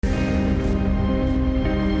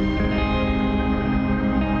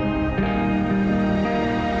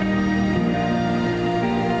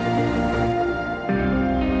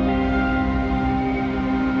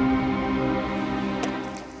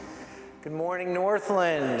Morning,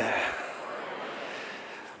 Northland.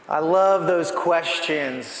 I love those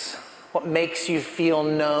questions. What makes you feel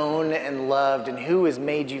known and loved, and who has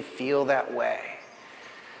made you feel that way?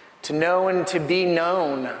 To know and to be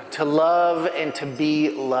known, to love and to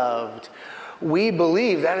be loved. We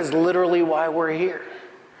believe that is literally why we're here.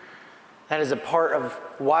 That is a part of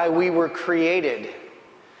why we were created,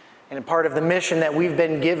 and a part of the mission that we've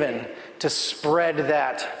been given to spread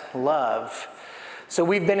that love. So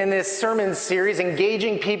we've been in this sermon series,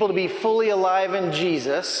 engaging people to be fully alive in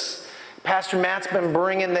Jesus. Pastor Matt's been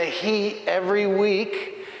bringing the heat every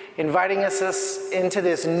week, inviting us into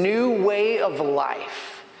this new way of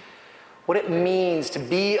life. What it means to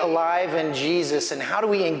be alive in Jesus, and how do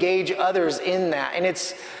we engage others in that? And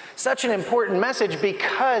it's such an important message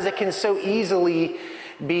because it can so easily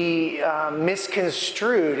be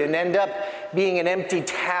misconstrued and end up being an empty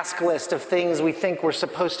task list of things we think we're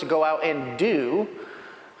supposed to go out and do,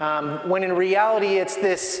 when in reality it's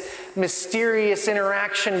this mysterious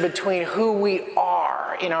interaction between who we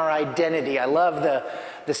are in our identity. I love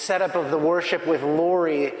the setup of the worship with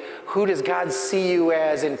Lori. Who does God see you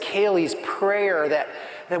as? And Kaylee's prayer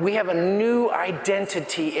that we have a new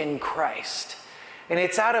identity in Christ. And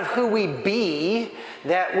it's out of who we be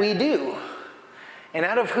that we do. And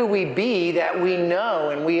out of who we be that we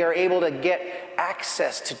know, and we are able to get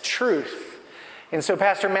access to truth. And so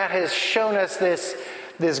Pastor Matt has shown us this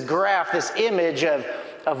graph, this image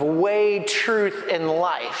of way, truth, and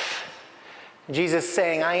life. Jesus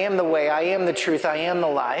saying, I am the way, I am the truth, I am the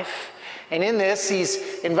life. And in this, he's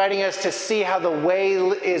inviting us to see how the way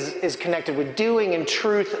is connected with doing, and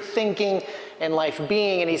truth, thinking, and life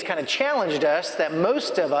being. And he's kind of challenged us that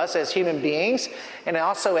most of us as human beings, and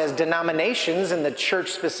also as denominations in the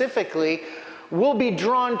church specifically, will be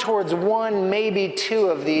drawn towards one, maybe two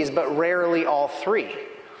of these, but rarely all three.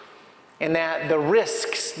 And that the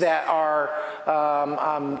risks that are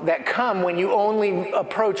that come when you only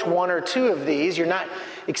approach one or two of these, you're not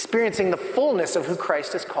experiencing the fullness of who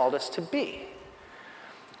Christ has called us to be.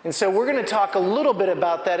 And so we're going to talk a little bit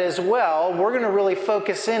about that as well. We're going to really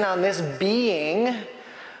focus in on this being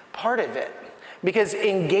part of it. Because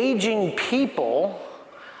engaging people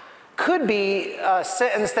could be a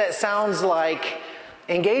sentence that sounds like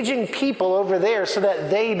engaging people over there so that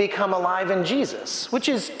they become alive in Jesus, which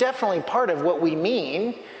is definitely part of what we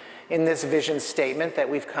mean in this vision statement that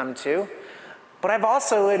we've come to. But I've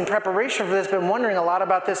also, in preparation for this, been wondering a lot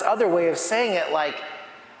about this other way of saying it, like,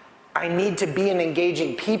 I need to be an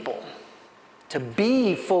engaging people to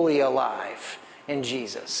be fully alive in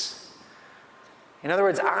Jesus. In other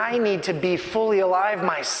words, I need to be fully alive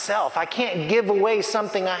myself. I can't give away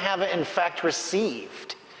something I haven't in fact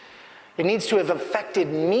received. It needs to have affected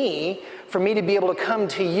me for me to be able to come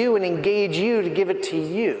to you and engage you to give it to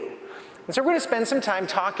you. And so we're going to spend some time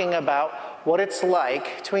talking about what it's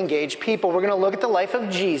like to engage people. We're going to look at the life of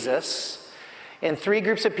Jesus and three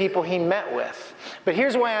groups of people he met with. But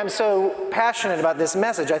here's why I'm so passionate about this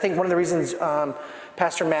message. I think one of the reasons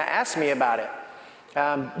Pastor Matt asked me about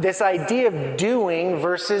it. This idea of doing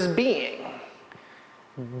versus being.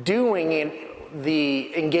 Doing in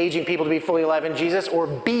the engaging people to be fully alive in Jesus, or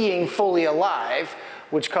being fully alive,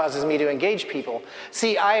 which causes me to engage people.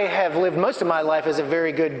 See, I have lived most of my life as a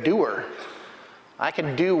very good doer. I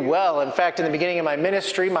can do well. In fact, in the beginning of my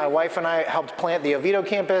ministry, my wife and I helped plant the Oviedo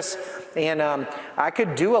campus, and I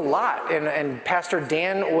could do a lot. And Pastor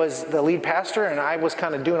Dan was the lead pastor, and I was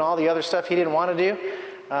kind of doing all the other stuff he didn't want to do,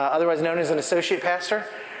 otherwise known as an associate pastor.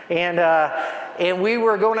 And we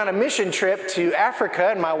were going on a mission trip to Africa,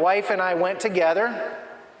 and my wife and I went together.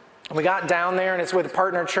 We got down there, and it's with a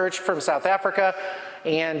partner church from South Africa,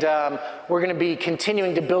 and we're going to be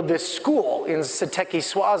continuing to build this school in Seteki,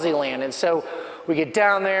 Swaziland. And so we get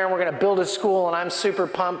down there, and we're going to build a school, and I'm super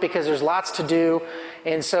pumped because there's lots to do.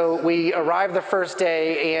 And so we arrived the first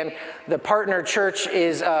day, and the partner church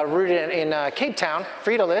is rooted in Cape Town,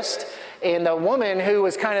 Freitalist. And the woman who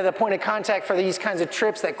was kind of the point of contact for these kinds of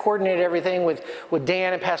trips that coordinated everything with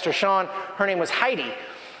Dan and Pastor Sean, her name was Heidi.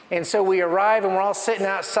 And so we arrive, and we're all sitting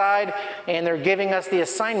outside, and they're giving us the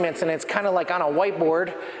assignments, and it's kind of like on a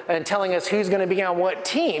whiteboard and telling us who's going to be on what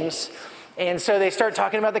teams. And so they start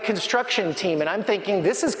talking about the construction team, and I'm thinking,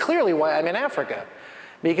 this is clearly why I'm in Africa,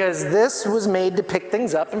 because this was made to pick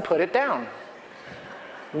things up and put it down.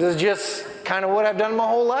 This is just kind of what I've done my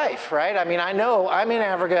whole life, right? I mean, I know I'm in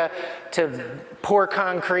Africa to pour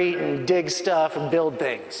concrete and dig stuff and build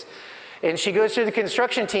things. And she goes through the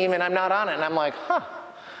construction team, and I'm not on it. And I'm like, huh.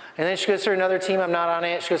 And then she goes through another team, I'm not on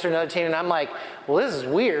it. She goes through another team, and I'm like, well, this is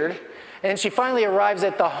weird. And she finally arrives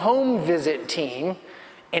at the home visit team,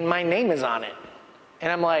 and my name is on it. And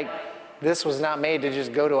I'm like, this was not made to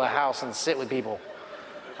just go to a house and sit with people.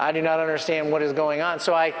 I do not understand what is going on.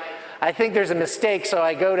 So I think there's a mistake. So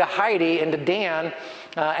I go to Heidi and to Dan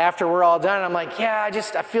after we're all done. I'm like, yeah,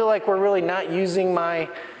 I feel like we're really not using my,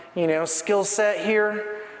 skill set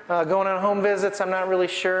here. Going on home visits, I'm not really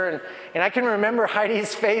sure. And I can remember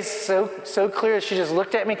Heidi's face so clear. She just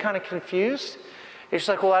looked at me kind of confused. She's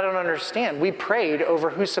like, well, I don't understand. We prayed over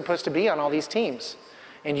who's supposed to be on all these teams.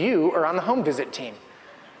 And you are on the home visit team.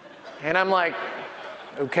 And I'm like,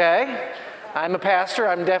 okay, I'm a pastor.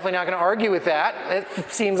 I'm definitely not going to argue with that.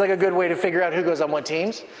 It seems like a good way to figure out who goes on what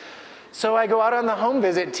teams. So I go out on the home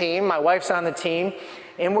visit team. My wife's on the team.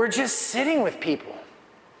 And we're just sitting with people.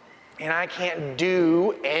 And I can't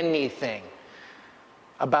do anything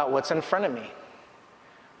about what's in front of me.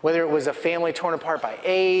 Whether it was a family torn apart by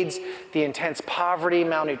AIDS, the intense poverty,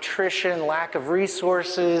 malnutrition, lack of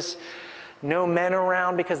resources, no men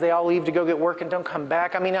around because they all leave to go get work and don't come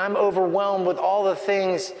back. I mean, I'm overwhelmed with all the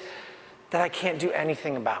things that I can't do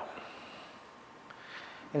anything about.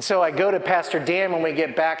 And so I go to Pastor Dan when we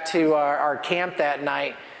get back to our camp that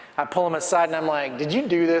night. I pull him aside and I'm like, did you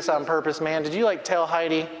do this on purpose, man? Did you tell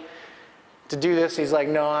Heidi to do this? He's like,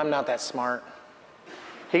 no, I'm not that smart.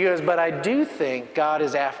 He goes, but I do think God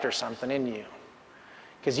is after something in you.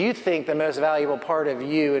 Because you think the most valuable part of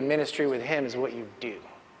you in ministry with him is what you do.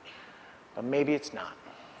 But maybe it's not.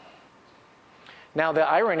 Now the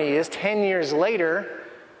irony is 10 years later,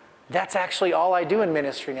 that's actually all I do in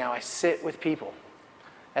ministry now. I sit with people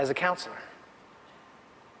as a counselor.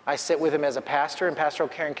 I sit with them as a pastor in pastoral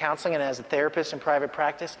care and counseling and as a therapist in private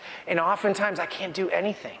practice. And oftentimes I can't do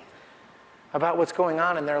anything about what's going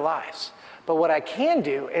on in their lives. But what I can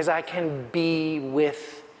do is I can be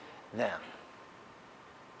with them.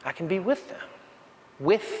 I can be with them.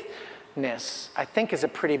 Withness, I think, is a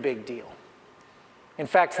pretty big deal. In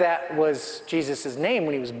fact, that was Jesus' name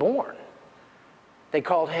when he was born. They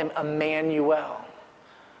called him Emmanuel,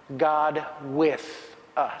 God with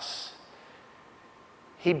us.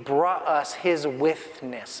 He brought us his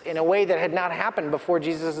withness in a way that had not happened before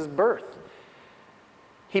Jesus' birth.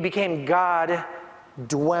 He became God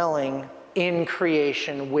dwelling in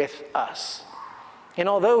creation with us. And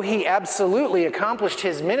although he absolutely accomplished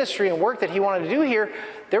his ministry and work that he wanted to do here,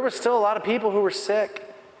 there were still a lot of people who were sick.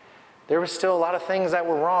 There were still a lot of things that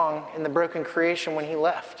were wrong in the broken creation when he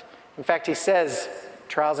left. In fact, he says,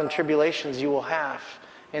 trials and tribulations you will have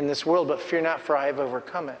in this world, but fear not, for I have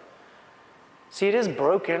overcome it. See, it is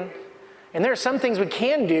broken. And there are some things we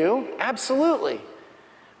can do, absolutely.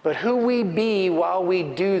 But who we be while we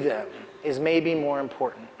do them is maybe more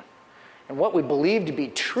important. And what we believe to be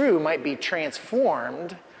true might be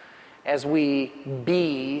transformed as we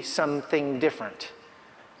be something different,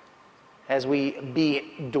 as we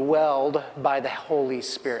be dwelled by the Holy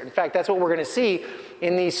Spirit. In fact, that's what we're going to see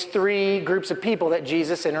in these three groups of people that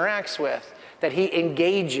Jesus interacts with, that he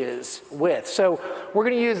engages with. So we're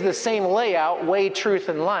going to use the same layout, way, truth,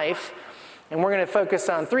 and life, and we're going to focus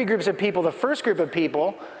on three groups of people. The first group of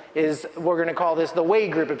people is, we're going to call this the way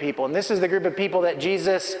group of people. And this is the group of people that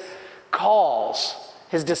Jesus calls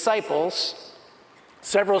his disciples.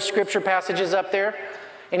 Several scripture passages up there.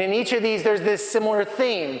 And in each of these, there's this similar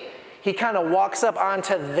theme. He kind of walks up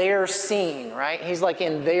onto their scene, right? He's like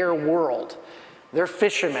in their world. They're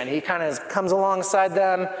fishermen. He kind of comes alongside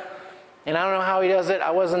them. And I don't know how he does it.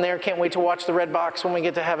 I wasn't there. Can't wait to watch the red box when we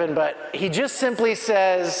get to heaven. But he just simply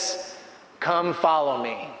says, come follow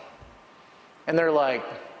me. And they're like,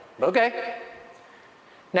 okay.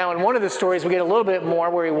 Now, in one of the stories, we get a little bit more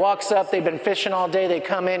where he walks up. They've been fishing all day. They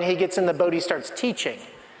come in. He gets in the boat. He starts teaching.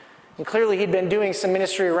 And clearly, he'd been doing some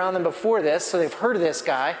ministry around them before this, so they've heard of this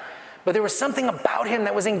guy. But there was something about him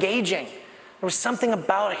that was engaging. There was something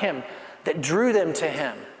about him that drew them to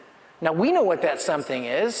him. Now, we know what that something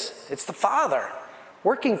is. It's the Father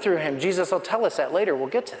working through him. Jesus will tell us that later. We'll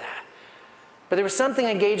get to that. But there was something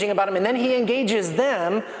engaging about him. And then he engages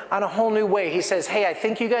them on a whole new way. He says, hey, I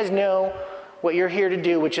think you guys know what you're here to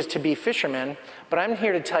do, which is to be fishermen. But I'm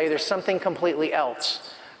here to tell you there's something completely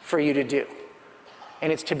else for you to do.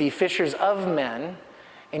 And it's to be fishers of men.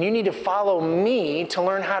 And you need to follow me to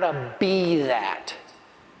learn how to be that.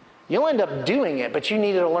 You'll end up doing it, but you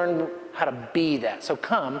need to learn how to be that. So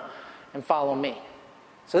come and follow me.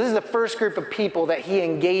 So this is the first group of people that he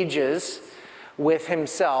engages with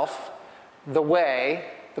himself, the way,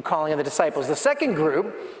 the calling of the disciples. The second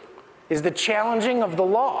group is the challenging of the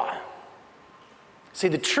law. See,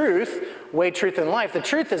 the truth, way, truth, and life, the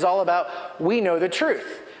truth is all about we know the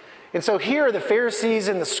truth. And so here are the Pharisees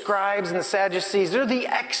and the scribes and the Sadducees. They're the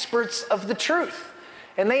experts of the truth.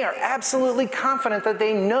 And they are absolutely confident that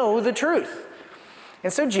they know the truth.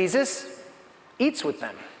 And so Jesus eats with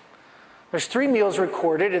them. There's 3 meals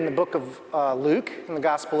recorded in the book of Luke, in the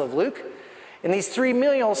Gospel of Luke. And these 3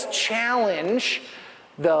 meals challenge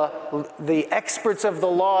the experts of the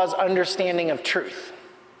law's understanding of truth.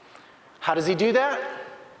 How does he do that?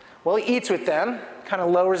 Well, he eats with them, kind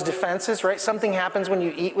of lowers defenses, right? Something happens when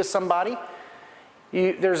you eat with somebody.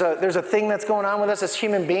 There's a thing that's going on with us as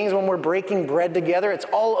human beings when we're breaking bread together. It's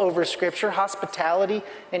all over Scripture, hospitality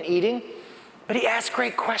and eating. But he asks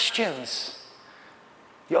great questions.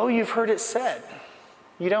 Oh, you've heard it said.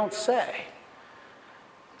 You don't say.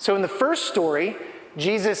 So in the first story,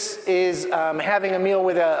 Jesus is having a meal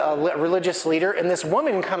with a religious leader, and this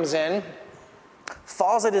woman comes in,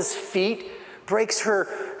 falls at his feet, breaks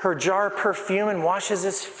her jar of perfume and washes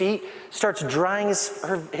his feet, starts drying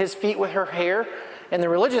his feet with her hair. And the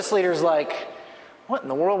religious leader's like, what in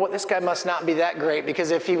the world? This guy must not be that great,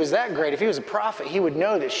 because if he was that great, if he was a prophet, he would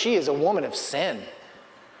know that she is a woman of sin,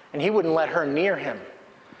 and he wouldn't let her near him.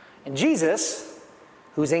 And Jesus,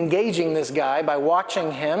 who's engaging this guy by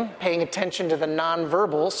watching him, paying attention to the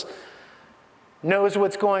nonverbals, knows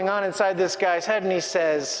what's going on inside this guy's head, and he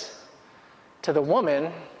says to the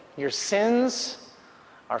woman, your sins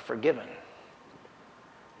are forgiven.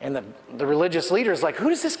 And the religious leader's like, who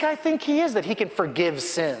does this guy think he is that he can forgive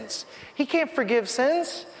sins? He can't forgive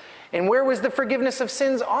sins. And where was the forgiveness of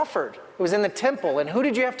sins offered? It was in the temple. And who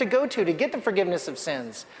did you have to go to get the forgiveness of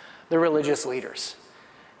sins? The religious leaders.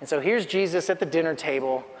 And so here's Jesus at the dinner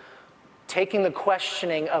table, taking the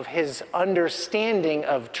questioning of his understanding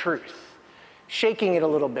of truth, shaking it a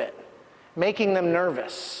little bit, making them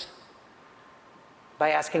nervous by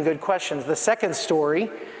asking good questions. The second story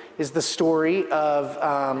is the story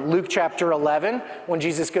of Luke chapter 11, when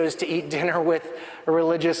Jesus goes to eat dinner with a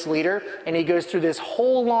religious leader, and he goes through this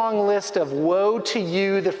whole long list of woe to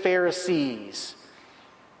you, the Pharisees.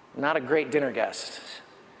 Not a great dinner guest.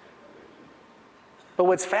 But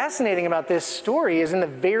what's fascinating about this story is in the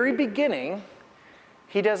very beginning,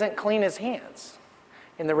 he doesn't clean his hands.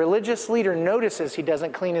 And the religious leader notices he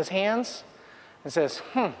doesn't clean his hands and says,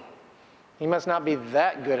 he must not be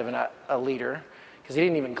that good of a leader, because he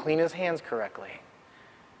didn't even clean his hands correctly.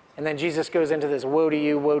 And then Jesus goes into this, woe to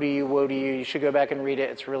you, woe to you, woe to you. You should go back and read it.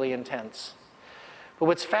 It's really intense. But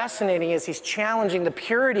what's fascinating is he's challenging the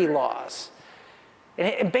purity laws.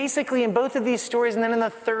 And basically in both of these stories, and then in the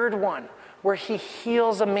third one, where he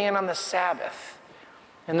heals a man on the Sabbath.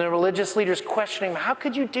 And the religious leaders questioning him, how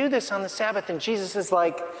could you do this on the Sabbath? And Jesus is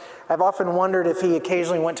like, I've often wondered if he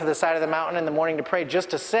occasionally went to the side of the mountain in the morning to pray just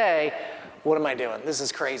to say, what am I doing? This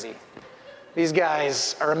is crazy. These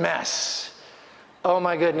guys are a mess. Oh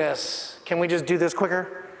my goodness. Can we just do this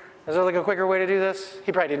quicker? Is there like a quicker way to do this?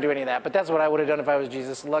 He probably didn't do any of that, but that's what I would have done if I was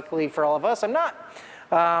Jesus. Luckily for all of us, I'm not.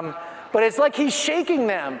 But it's like he's shaking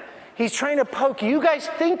them. He's trying to poke. You guys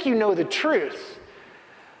think you know the truth,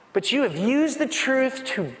 but you have used the truth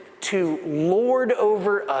to lord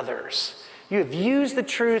over others. You have used the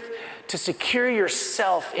truth to secure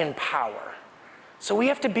yourself in power. So we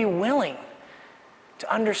have to be willing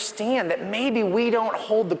to understand that maybe we don't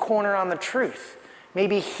hold the corner on the truth.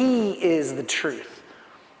 Maybe he is the truth.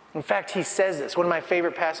 In fact, he says this. One of my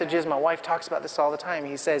favorite passages, my wife talks about this all the time.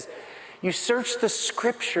 He says, you search the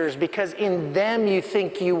scriptures because in them you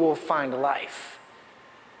think you will find life.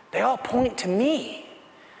 They all point to me,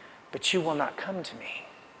 but you will not come to me.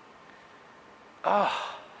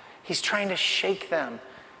 Oh, he's trying to shake them.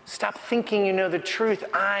 Stop thinking you know the truth.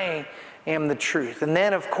 I am the truth. And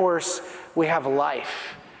then, of course, we have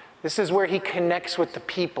life. This is where he connects with the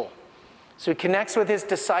people. So he connects with his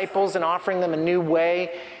disciples and offering them a new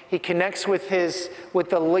way. He connects with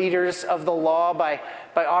the leaders of the law by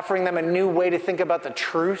offering them a new way to think about the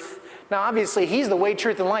truth. Now, obviously, he's the way,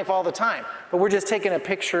 truth, and life all the time, but we're just taking a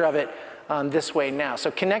picture of it this way now.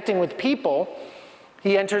 So connecting with people,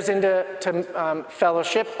 he enters into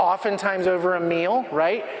fellowship, oftentimes over a meal,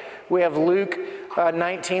 right? We have Luke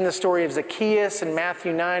 19, the story of Zacchaeus, and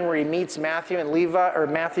Matthew 9, where he meets Matthew and Levi, or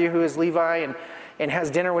Matthew, who is Levi, and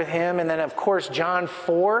has dinner with him. And then, of course, John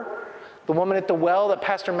 4, the woman at the well that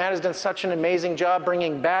Pastor Matt has done such an amazing job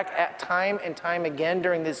bringing back at time and time again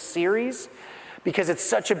during this series, because it's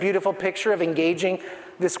such a beautiful picture of engaging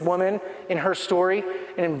this woman in her story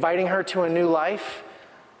and inviting her to a new life.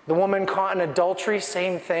 The woman caught in adultery,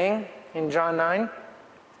 same thing in John 9.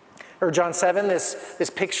 Or John 7,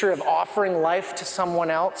 this picture of offering life to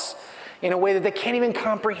someone else in a way that they can't even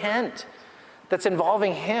comprehend, that's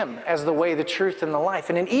involving him as the way, the truth, and the life.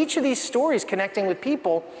 And in each of these stories connecting with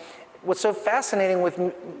people, what's so fascinating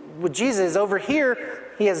with Jesus is over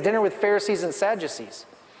here, he has dinner with Pharisees and Sadducees.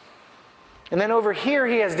 And then over here,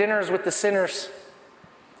 he has dinners with the sinners.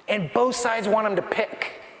 And both sides want him to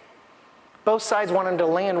pick. Both sides want him to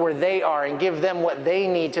land where they are and give them what they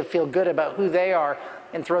need to feel good about who they are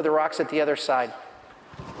and throw the rocks at the other side.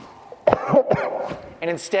 And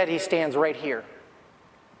instead, he stands right here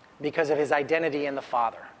because of his identity in the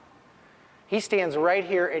Father. He stands right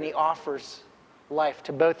here and he offers life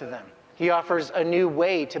to both of them. He offers a new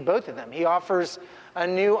way to both of them. He offers a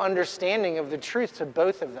new understanding of the truth to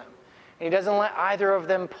both of them. And he doesn't let either of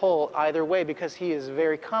them pull either way because he is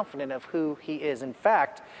very confident of who he is. In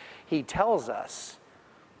fact, he tells us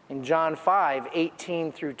in John 5:18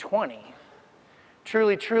 through 20,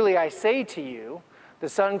 "Truly, truly, I say to you, the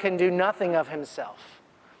Son can do nothing of himself,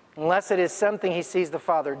 unless it is something he sees the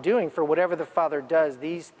Father doing. For whatever the Father does,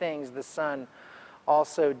 these things the Son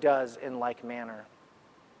also does in like manner.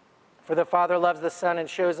 For the Father loves the Son and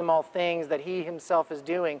shows him all things that he himself is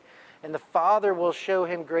doing, and the Father will show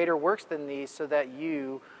him greater works than these, so that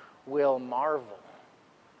you will marvel."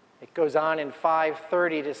 It goes on in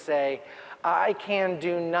 5:30 to say, "I can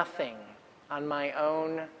do nothing on my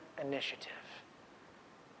own initiative."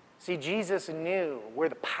 See, Jesus knew where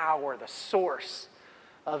the power, the source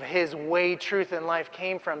of his way, truth, and life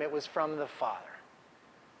came from. It was from the Father.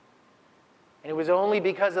 And it was only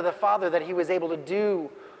because of the Father that he was able to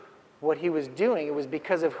do what he was doing. It was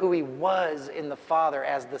because of who he was in the Father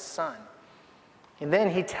as the Son. And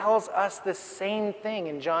then he tells us the same thing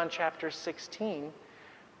in John chapter 16,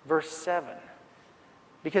 verse 7.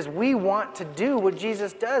 Because we want to do what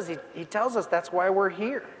Jesus does. He tells us that's why we're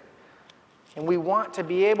here. And we want to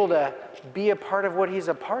be able to be a part of what he's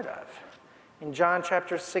a part of. In John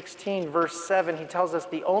chapter 16, verse 7, he tells us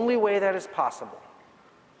the only way that is possible.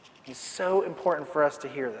 It's so important for us to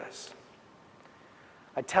hear this.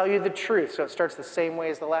 "I tell you the truth," so it starts the same way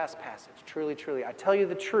as the last passage. "Truly, truly, I tell you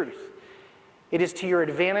the truth. It is to your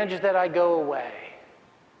advantage that I go away."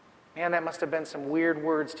 Man, that must have been some weird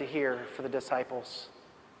words to hear for the disciples.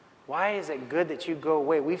 Why is it good that you go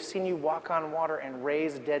away? We've seen you walk on water and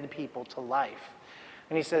raise dead people to life.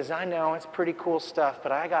 And he says, "I know, it's pretty cool stuff,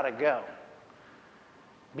 but I got to go.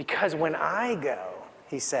 Because when I go,"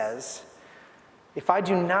 he says, "if I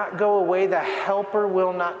do not go away, the Helper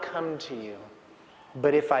will not come to you.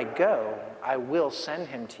 But if I go, I will send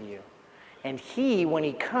him to you. And he, when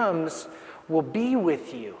he comes, will be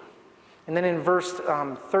with you." And then in verse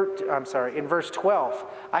 12,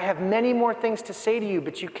 "I have many more things to say to you,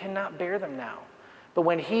 but you cannot bear them now. But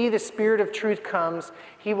when he, the Spirit of truth, comes,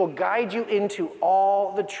 he will guide you into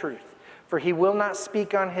all the truth. For he will not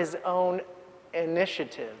speak on his own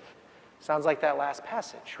initiative." Sounds like that last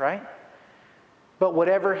passage, right? "But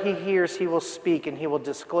whatever he hears, he will speak, and he will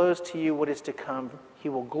disclose to you what is to come. He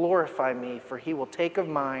will glorify me, for he will take of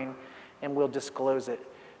mine and will disclose it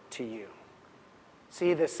to you."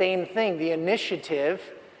 See, the same thing. The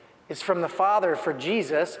initiative is from the Father for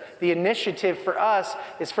Jesus. The initiative for us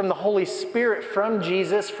is from the Holy Spirit, from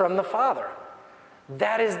Jesus, from the Father.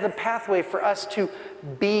 That is the pathway for us to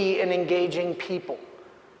be an engaging people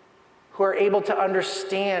who are able to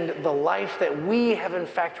understand the life that we have in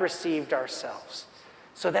fact received ourselves.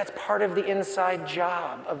 So that's part of the inside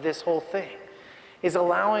job of this whole thing, is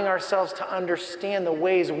allowing ourselves to understand the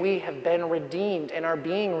ways we have been redeemed and are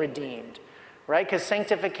being redeemed, right? Because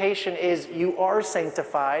sanctification is you are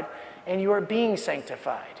sanctified and you are being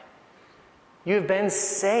sanctified. You've been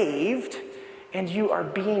saved and you are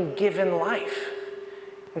being given life.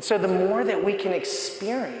 And so the more that we can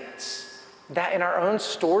experience that in our own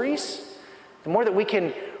stories, the more that we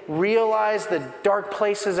can realize the dark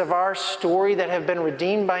places of our story that have been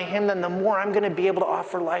redeemed by him, then the more I'm going to be able to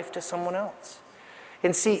offer life to someone else.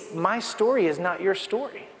 And see, my story is not your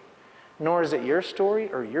story, nor is it your story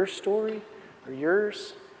or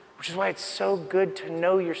yours, which is why it's so good to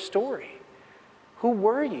know your story. Who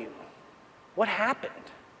were you? What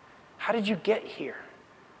happened? How did you get here?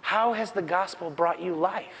 How has the gospel brought you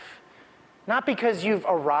life? Not because you've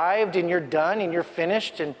arrived and you're done and you're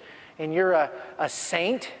finished and you're a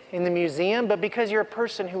saint in the museum, but because you're a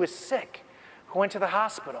person who is sick, who went to the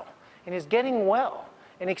hospital and is getting well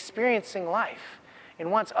and experiencing life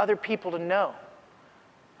and wants other people to know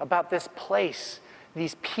about this place,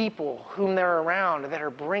 these people whom they're around that are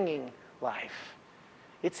bringing life.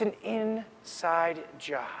 It's an inside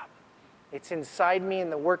job. It's inside me in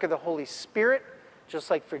the work of the Holy Spirit, just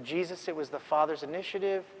like for Jesus it was the Father's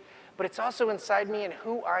initiative. But it's also inside me in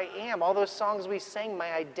who I am. All those songs we sang,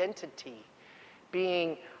 my identity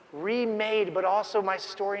being remade, but also my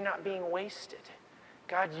story not being wasted.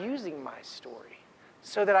 God using my story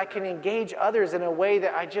so that I can engage others in a way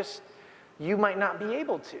that you might not be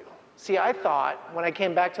able to. See, I thought when I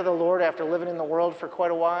came back to the Lord after living in the world for quite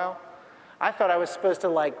a while, I thought I was supposed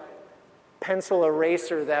to pencil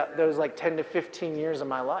eraser those 10 to 15 years of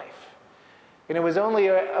my life. And it was only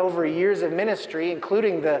over years of ministry,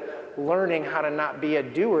 including the learning how to not be a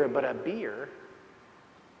doer but a beer,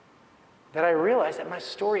 that I realized that my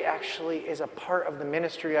story actually is a part of the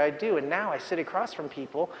ministry I do. And now I sit across from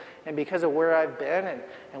people, and because of where I've been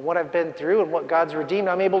and what I've been through and what God's redeemed,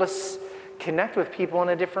 I'm able to connect with people in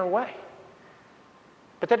a different way.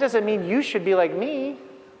 But that doesn't mean you should be like me.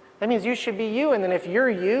 That means you should be you. And then if you're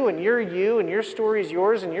you and your story is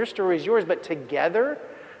yours and your story is yours, but together,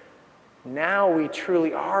 now we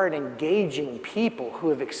truly are an engaging people who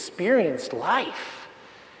have experienced life,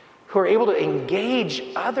 who are able to engage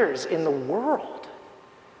others in the world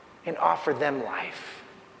and offer them life.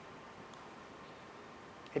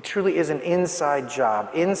 It truly is an inside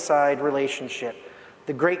job, inside relationship.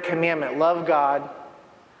 The great commandment, love God,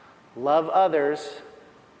 love others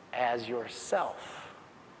as yourself.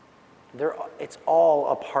 It's all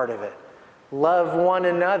a part of it. Love one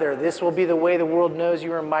another. This will be the way the world knows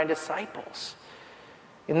you are my disciples.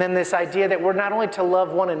 And then this idea that we're not only to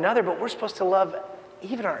love one another, but we're supposed to love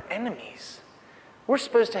even our enemies. We're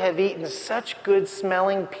supposed to have eaten such good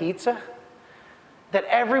smelling pizza that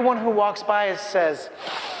everyone who walks by us says,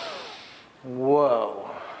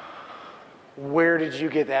 whoa, where did you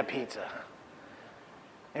get that pizza?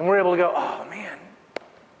 And we're able to go, oh man,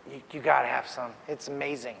 you got to have some. It's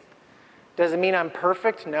amazing. Does it mean I'm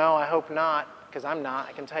perfect? No, I hope not, because I'm not.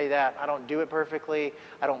 I can tell you that. I don't do it perfectly.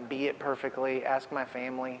 I don't be it perfectly. Ask my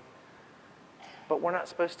family. But we're not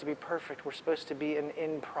supposed to be perfect. We're supposed to be an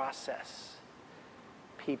in-process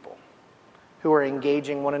people who are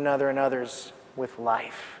engaging one another and others with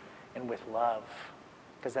life and with love,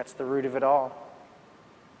 because that's the root of it all.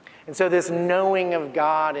 And so this knowing of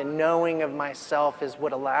God and knowing of myself is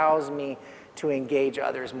what allows me to engage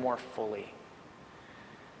others more fully.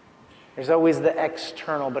 There's always the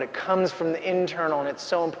external, but it comes from the internal, and it's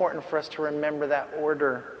so important for us to remember that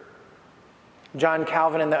order. John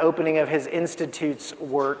Calvin, in the opening of his Institutes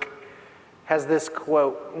work, has this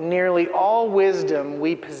quote, "Nearly all wisdom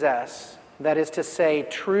we possess, that is to say,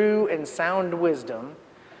 true and sound wisdom,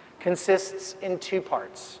 consists in two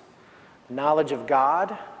parts, knowledge of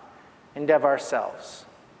God and of ourselves.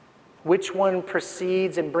 Which one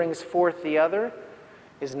precedes and brings forth the other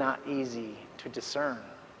is not easy to discern."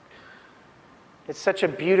 It's such a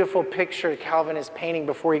beautiful picture Calvin is painting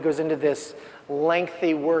before he goes into this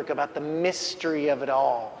lengthy work about the mystery of it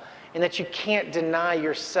all, and that you can't deny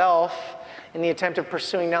yourself in the attempt of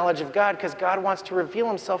pursuing knowledge of God, because God wants to reveal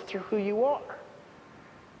himself through who you are.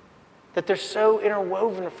 That they're so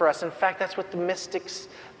interwoven for us. In fact, that's what the mystics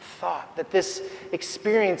thought, that this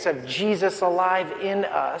experience of Jesus alive in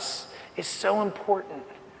us is so important.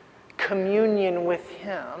 Communion with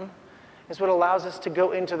him is what allows us to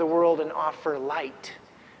go into the world and offer light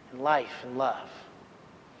and life and love.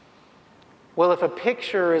 Well, if a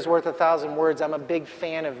picture is worth 1,000 words, I'm a big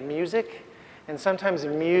fan of music, and sometimes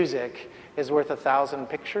music is worth 1,000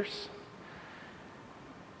 pictures.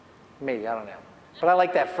 Maybe, I don't know. But I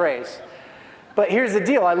like that phrase. But here's the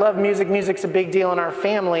deal. I love music. Music's a big deal in our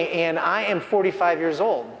family, and I am 45 years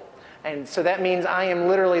old. And so that means I am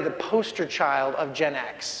literally the poster child of Gen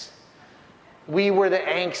X. We were the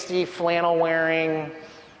angsty, flannel-wearing,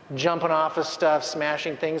 jumping off of stuff,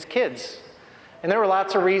 smashing things kids. And there were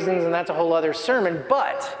lots of reasons, and that's a whole other sermon,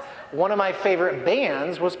 but one of my favorite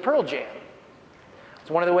bands was Pearl Jam.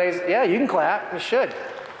 It's one of the ways, yeah, you can clap, you should.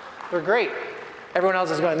 They're great. Everyone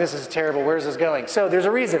else is going, this is terrible, where's this going? So there's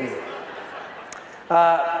a reason.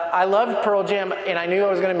 I loved Pearl Jam, and I knew I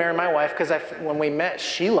was going to marry my wife because when we met,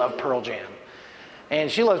 she loved Pearl Jam. And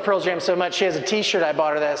she loves Pearl Jam so much, she has a t-shirt I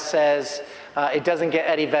bought her that says, it doesn't get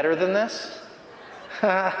Eddie Vedder than this.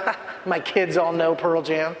 My kids all know Pearl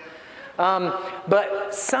Jam.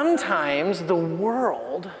 But sometimes the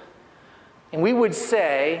world, and we would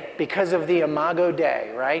say, because of the Imago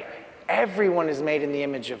Dei, right? Everyone is made in the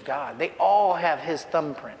image of God. They all have his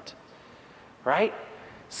thumbprint, right?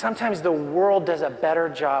 Sometimes the world does a better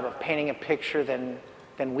job of painting a picture than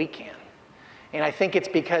we can. And I think it's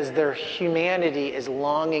because their humanity is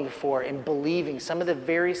longing for and believing some of the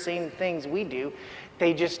very same things we do.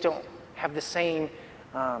 They just don't have the same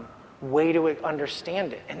way to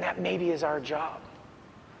understand it. And that maybe is our job.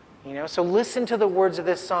 You know, so listen to the words of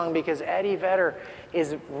this song, because Eddie Vedder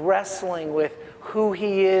is wrestling with who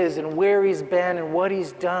he is and where he's been and what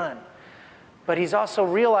he's done. But he's also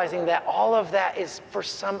realizing that all of that is for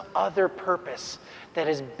some other purpose that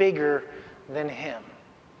is bigger than him.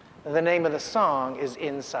 The name of the song is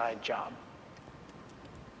Inside Job.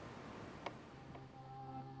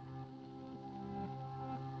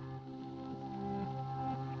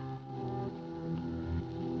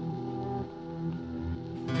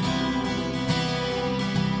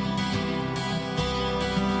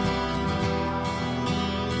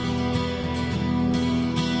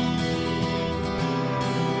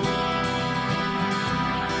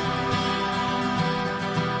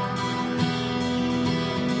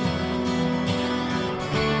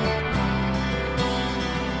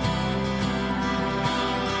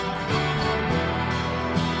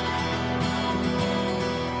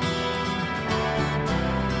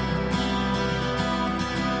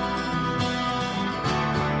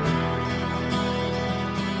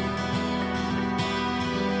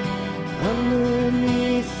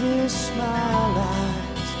 your smile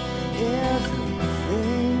lies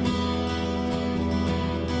everything.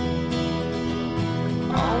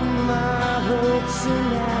 All my hopes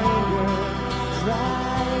and anger,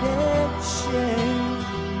 pride and shame,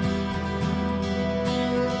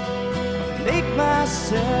 make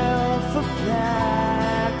myself a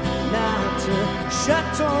black night to shut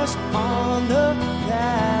doors on the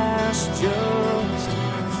past just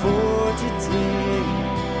for today.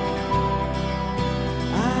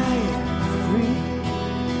 I am free.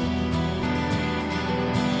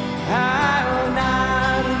 I'll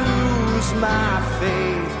not lose my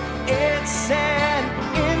faith. It's an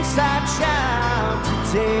inside job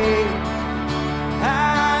today. I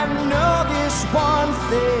know this one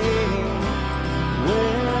thing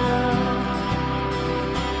well.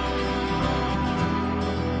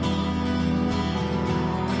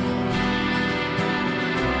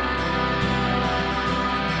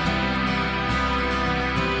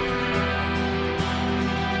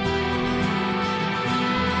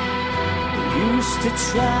 Used to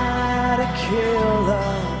try to kill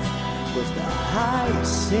love was the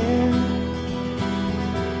highest sin.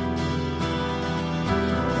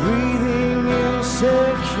 Breathing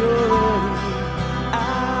insecurity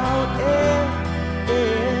out and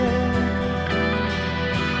in.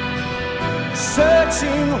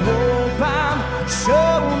 Searching hope, I'm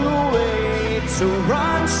shown the way to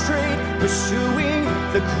run straight, pursuing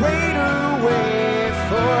the greater way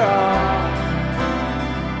for all.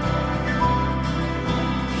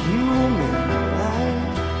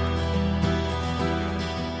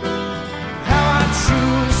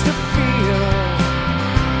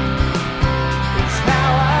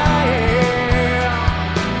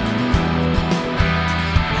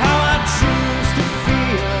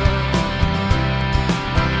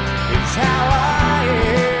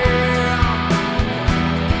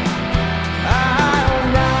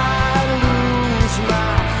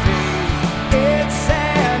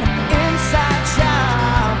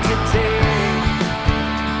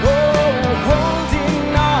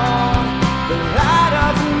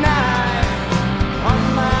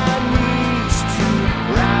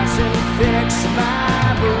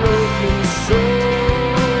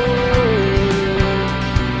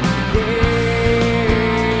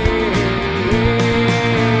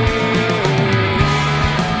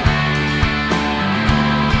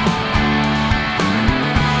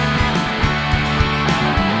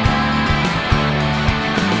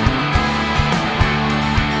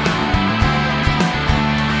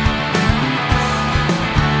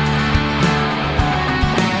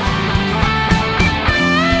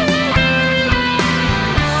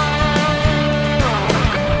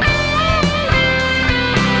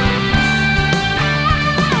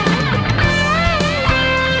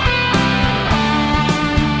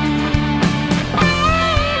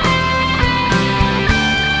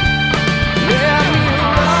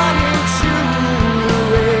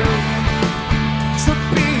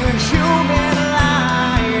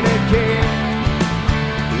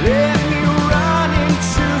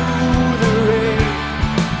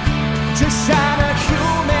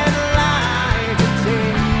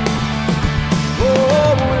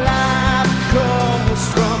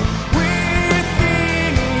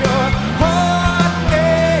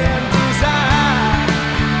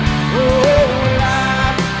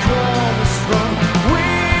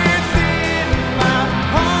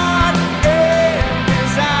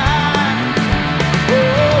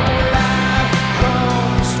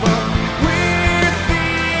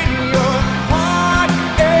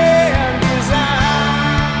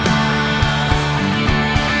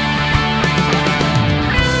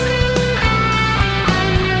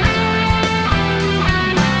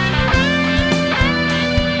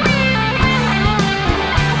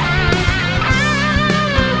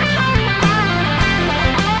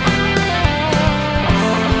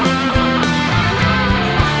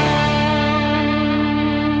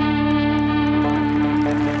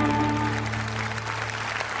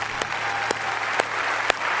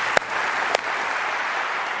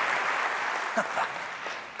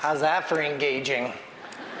 How's that for engaging?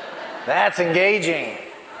 That's engaging.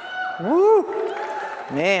 Woo!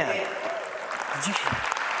 Man.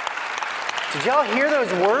 Did y'all hear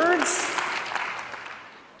those words?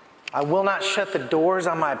 I will not shut the doors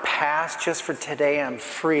on my past just for today I'm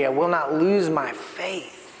free. I will not lose my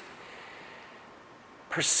faith.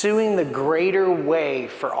 Pursuing the greater way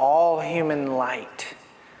for all human light.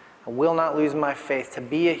 I will not lose my faith to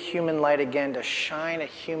be a human light again, to shine a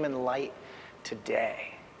human light today.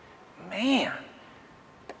 Man,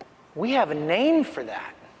 we have a name for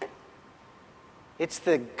that. It's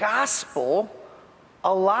the gospel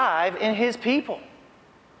alive in his people.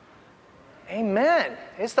 Amen.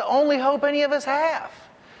 It's the only hope any of us have.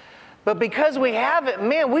 But because we have it,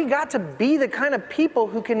 man, we got to be the kind of people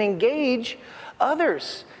who can engage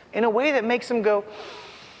others in a way that makes them go,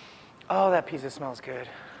 oh, that pizza smells good.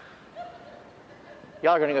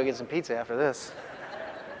 Y'all are going to go get some pizza after this.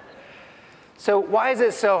 So why is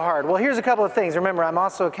it so hard? Well, here's a couple of things. Remember, I'm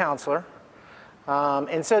also a counselor.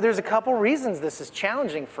 And so there's a couple reasons this is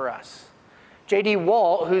challenging for us. J.D.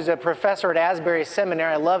 Walt, who's a professor at Asbury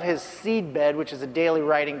Seminary, I love his Seedbed, which is a daily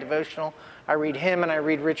writing devotional. I read him and I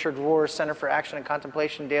read Richard Rohr's Center for Action and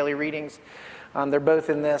Contemplation daily readings. They're both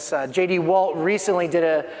in this. J.D. Walt recently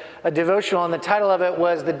did a devotional, and the title of it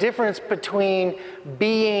was The Difference Between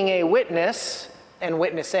Being a Witness and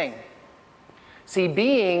Witnessing. See,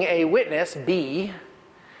 being a witness,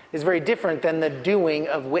 is very different than the doing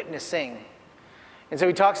of witnessing. And so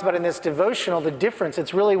he talks about in this devotional the difference.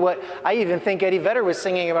 It's really what I even think Eddie Vedder was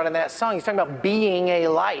singing about in that song. He's talking about being a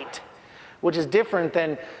light, which is different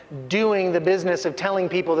than doing the business of telling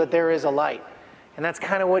people that there is a light. And that's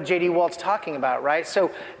kind of what J.D. Walt's talking about, right?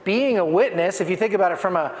 So being a witness, if you think about it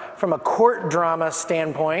from a court drama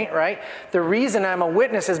standpoint, right? The reason I'm a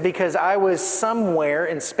witness is because I was somewhere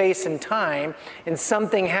in space and time and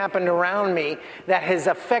something happened around me that has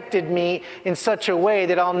affected me in such a way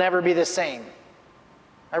that I'll never be the same.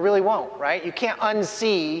 I really won't, right? You can't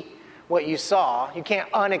unsee what you saw. You can't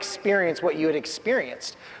unexperience what you had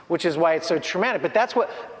experienced, which is why it's so traumatic. But that's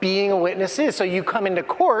what being a witness is. So you come into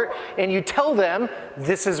court and you tell them,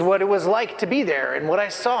 this is what it was like to be there and what I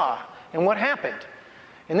saw and what happened.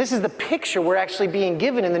 And this is the picture we're actually being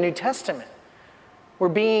given in the New Testament. We're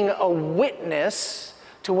being a witness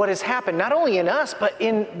to what has happened, not only in us, but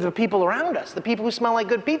in the people around us, the people who smell like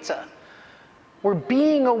good pizza. We're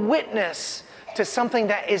being a witness to something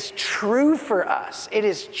that is true for us. It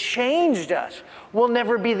has changed us. We'll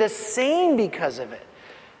never be the same because of it.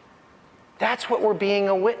 That's what we're being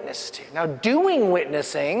a witness to. Now, doing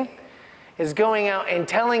witnessing is going out and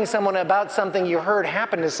telling someone about something you heard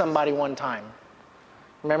happen to somebody one time.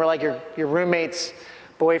 Remember, like your roommate's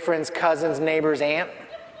boyfriend's cousin's neighbor's aunt?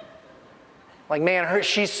 Like, man,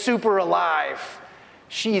 she's super alive.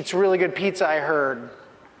 She eats really good pizza, I heard.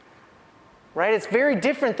 Right? It's very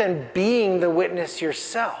different than being the witness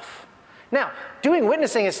yourself. Now, doing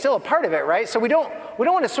witnessing is still a part of it, right? So we don't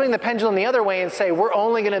want to swing the pendulum the other way and say we're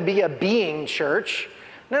only going to be a being church.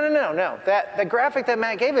 No. The graphic that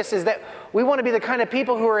Matt gave us is that we want to be the kind of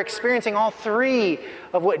people who are experiencing all three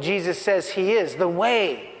of what Jesus says he is: the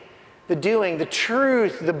way, the doing, the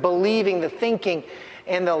truth, the believing, the thinking,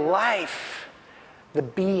 and the life, the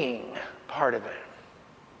being part of it.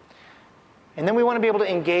 And then we want to be able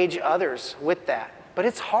to engage others with that. But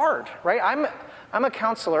it's hard, right? I'm a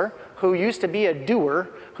counselor who used to be a doer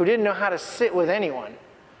who didn't know how to sit with anyone.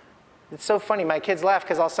 It's so funny. My kids laugh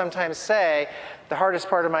because I'll sometimes say the hardest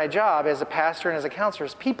part of my job as a pastor and as a counselor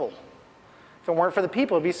is people. If it weren't for the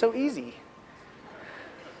people, it'd be so easy.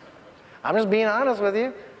 I'm just being honest with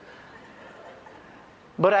you.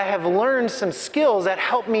 But I have learned some skills that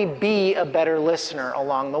help me be a better listener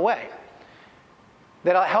along the way.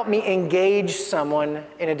 That'll help me engage someone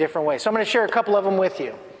in a different way. So I'm going to share a couple of them with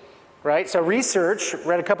you, right? So read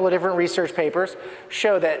a couple of different research papers,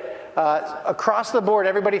 show that across the board,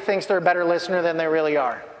 everybody thinks they're a better listener than they really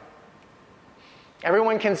are.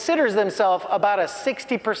 Everyone considers themselves about a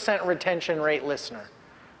 60% retention rate listener,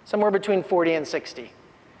 somewhere between 40 and 60.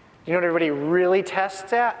 You know what everybody really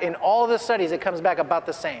tests at? In all of the studies, it comes back about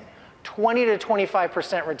the same, 20 to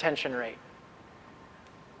 25% retention rate.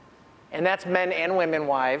 And that's men and women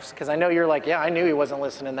wives, because I know you're like, yeah, I knew he wasn't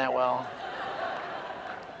listening that well.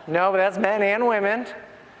 No, but that's men and women.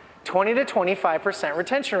 20 to 25%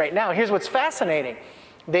 retention rate. Now, here's what's fascinating.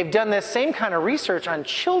 They've done this same kind of research on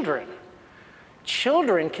children.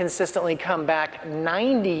 Children consistently come back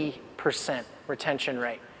 90% retention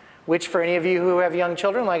rate, which for any of you who have young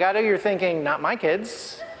children like I do, you're thinking, not my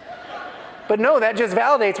kids. But no, that just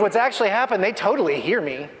validates what's actually happened. They totally hear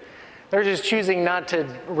me. They're just choosing not to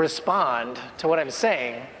respond to what I'm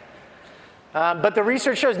saying. But the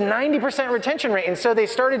research shows 90% retention rate. And so they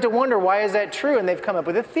started to wonder, why is that true? And they've come up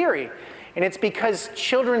with a theory. And it's because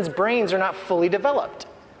children's brains are not fully developed.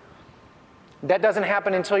 That doesn't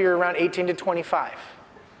happen until you're around 18 to 25,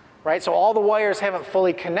 right? So all the wires haven't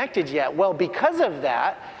fully connected yet. Well, because of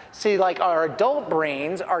that, see, like our adult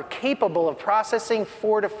brains are capable of processing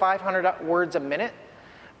 400 to 500 words a minute.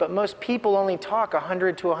 But most people only talk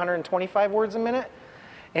 100 to 125 words a minute.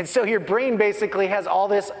 And so your brain basically has all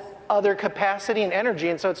this other capacity and energy,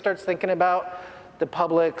 and so it starts thinking about the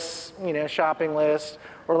Publix, shopping list,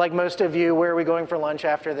 Or like most of you, where are we going for lunch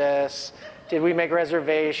after this? Did we make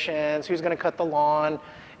reservations? Who's going to cut the lawn?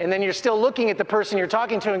 And then you're still looking at the person you're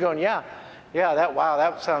talking to and going, wow,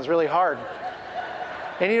 that sounds really hard.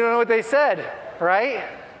 And you don't know what they said, right?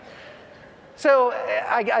 So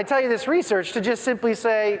I tell you this research to just simply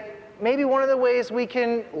say, maybe one of the ways we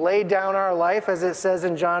can lay down our life, as it says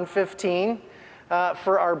in John 15,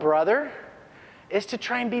 for our brother, is to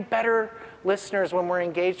try and be better listeners when we're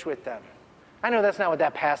engaged with them. I know that's not what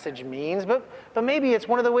that passage means, but maybe it's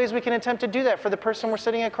one of the ways we can attempt to do that for the person we're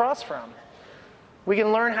sitting across from. We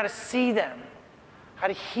can learn how to see them, how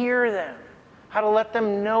to hear them, how to let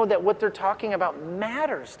them know that what they're talking about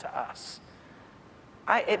matters to us.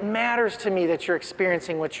 It matters to me that you're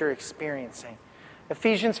experiencing what you're experiencing.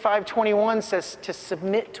 Ephesians 5:21 says to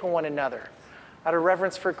submit to one another out of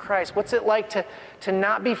reverence for Christ. What's it like to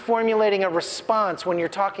not be formulating a response when you're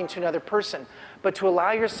talking to another person, but to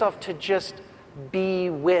allow yourself to just be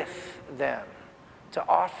with them, to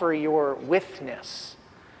offer your witness,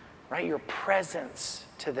 right? Your presence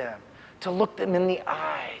to them, to look them in the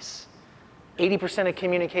eyes. 80% of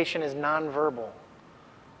communication is nonverbal,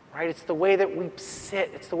 right? It's the way that we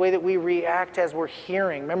sit. It's the way that we react as we're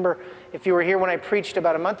hearing. Remember, if you were here when I preached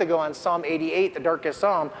about a month ago on Psalm 88, the darkest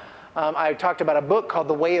psalm, I talked about a book called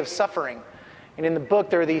The Way of Suffering. And in the book,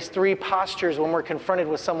 there are these 3 postures when we're confronted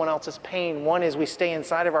with someone else's pain. One is we stay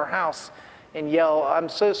inside of our house and yell, "I'm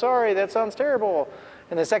so sorry, that sounds terrible."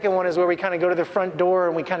 And the second one is where we kind of go to the front door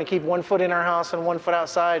and we kind of keep one foot in our house and one foot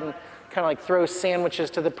outside and kind of like throw sandwiches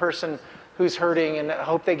to the person who's hurting and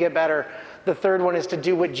hope they get better. The third one is to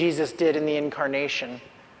do what Jesus did in the incarnation,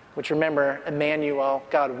 which, remember, Emmanuel,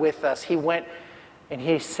 God with us. He went and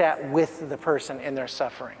he sat with the person in their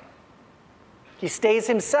suffering. He stays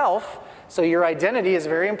himself, so your identity is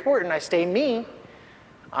very important. I stay me.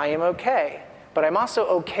 I am okay. But I'm also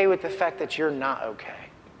okay with the fact that you're not okay.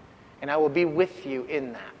 And I will be with you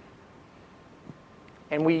in that.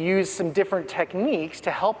 And we use some different techniques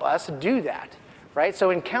to help us do that, right? So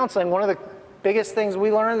in counseling, one of the biggest things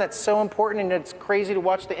we learn that's so important, and it's crazy to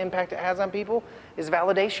watch the impact it has on people, is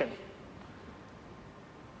validation.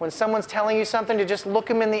 When someone's telling you something, to just look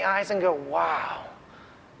them in the eyes and go, wow,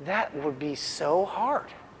 that would be so hard.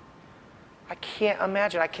 I can't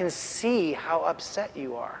imagine. I can see how upset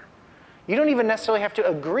you are. You don't even necessarily have to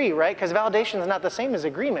agree, right? Because validation is not the same as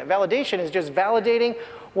agreement. Validation is just validating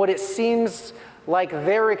what it seems like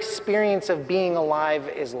their experience of being alive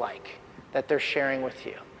is like, that they're sharing with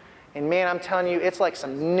you. And man, I'm telling you, it's like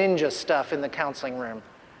some ninja stuff in the counseling room.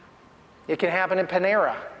 It can happen in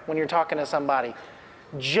Panera when you're talking to somebody.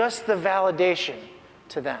 Just the validation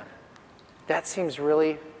to them. That seems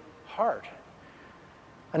really hard.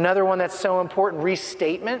 Another one that's so important,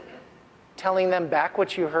 restatement, telling them back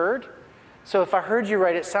what you heard. So if I heard you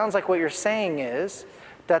right, it sounds like what you're saying is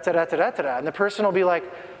da-da-da-da-da-da. And the person will be like,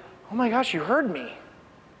 oh my gosh, you heard me.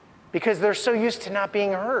 Because they're so used to not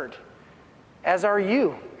being heard. As are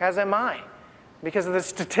you, as am I. Because of the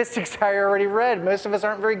statistics I already read, most of us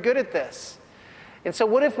aren't very good at this. And so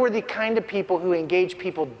what if we're the kind of people who engage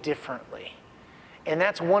people differently? And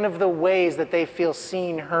that's one of the ways that they feel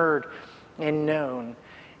seen, heard, and known.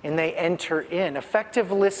 And they enter in.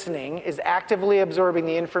 Effective listening is actively absorbing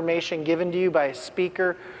the information given to you by a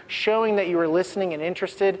speaker, showing that you are listening and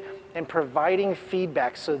interested, and providing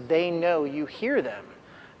feedback so they know you hear them.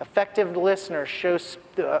 Effective listeners show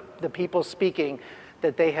the people speaking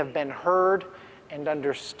that they have been heard and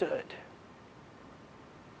understood.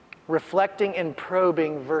 Reflecting and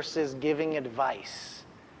probing versus giving advice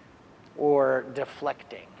or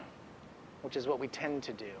deflecting, which is what we tend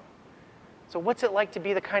to do. So what's it like to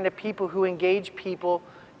be the kind of people who engage people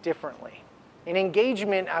differently? In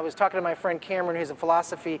engagement, I was talking to my friend Cameron, who's a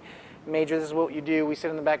philosophy major. This is what you do. We sit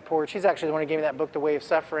on the back porch. He's actually the one who gave me that book, The Way of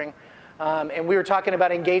Suffering. And we were talking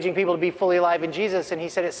about engaging people to be fully alive in Jesus, and he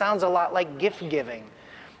said it sounds a lot like gift giving.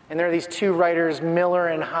 And there are these 2 writers, Miller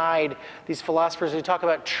and Hyde, these philosophers who talk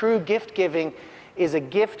about true gift giving is a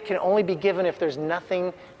gift can only be given if there's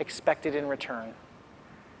nothing expected in return.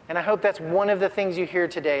 And I hope that's one of the things you hear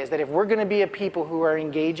today, is that if we're going to be a people who are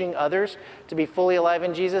engaging others to be fully alive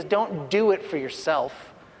in Jesus, don't do it for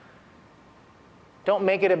yourself. Don't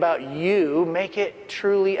make it about you. Make it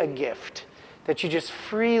truly a gift, that you just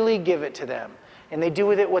freely give it to them. And they do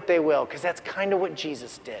with it what they will, because that's kind of what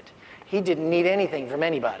Jesus did. He didn't need anything from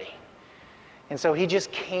anybody. And so he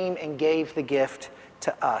just came and gave the gift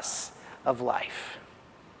to us of life.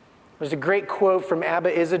 There's a great quote from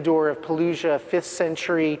Abba Isidore of Pelusia, 5th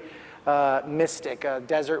century mystic, a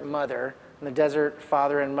desert mother, and the desert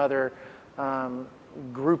father and mother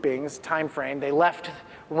groupings, time frame. They left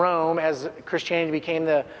Rome as Christianity became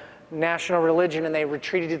the national religion, and they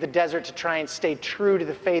retreated to the desert to try and stay true to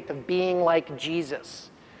the faith of being like Jesus.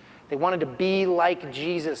 They wanted to be like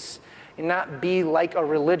Jesus and not be like a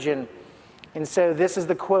religion. And so this is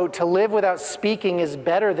the quote: "To live without speaking is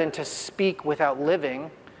better than to speak without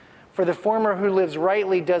living. For the former who lives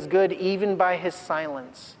rightly does good even by his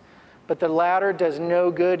silence, but the latter does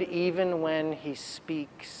no good even when he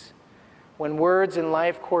speaks. When words and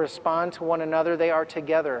life correspond to one another, they are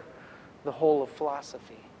together the whole of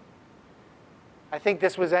philosophy." I think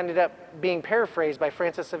this was ended up being paraphrased by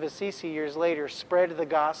Francis of Assisi years later: "Spread the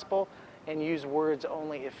gospel and use words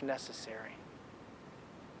only if necessary."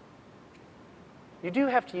 You do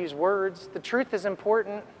have to use words. The truth is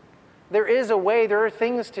important. There is a way, there are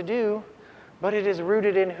things to do, but it is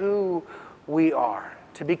rooted in who we are.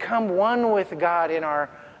 To become one with God in our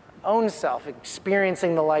own self,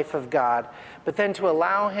 experiencing the life of God, but then to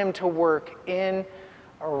allow Him to work in,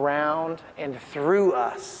 around, and through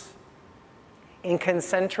us in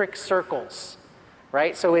concentric circles,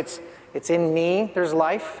 right? So it's in me, there's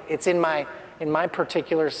life. It's in my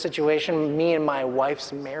particular situation, me and my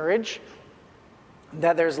wife's marriage,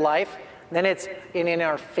 that there's life. Then it's in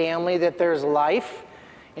our family that there's life.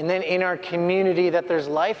 And then in our community that there's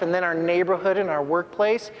life. And then our neighborhood and our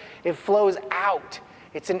workplace. It flows out.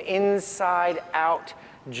 It's an inside-out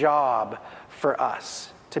job for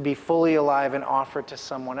us to be fully alive and offer it to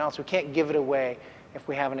someone else. We can't give it away if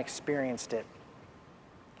we haven't experienced it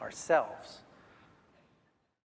ourselves.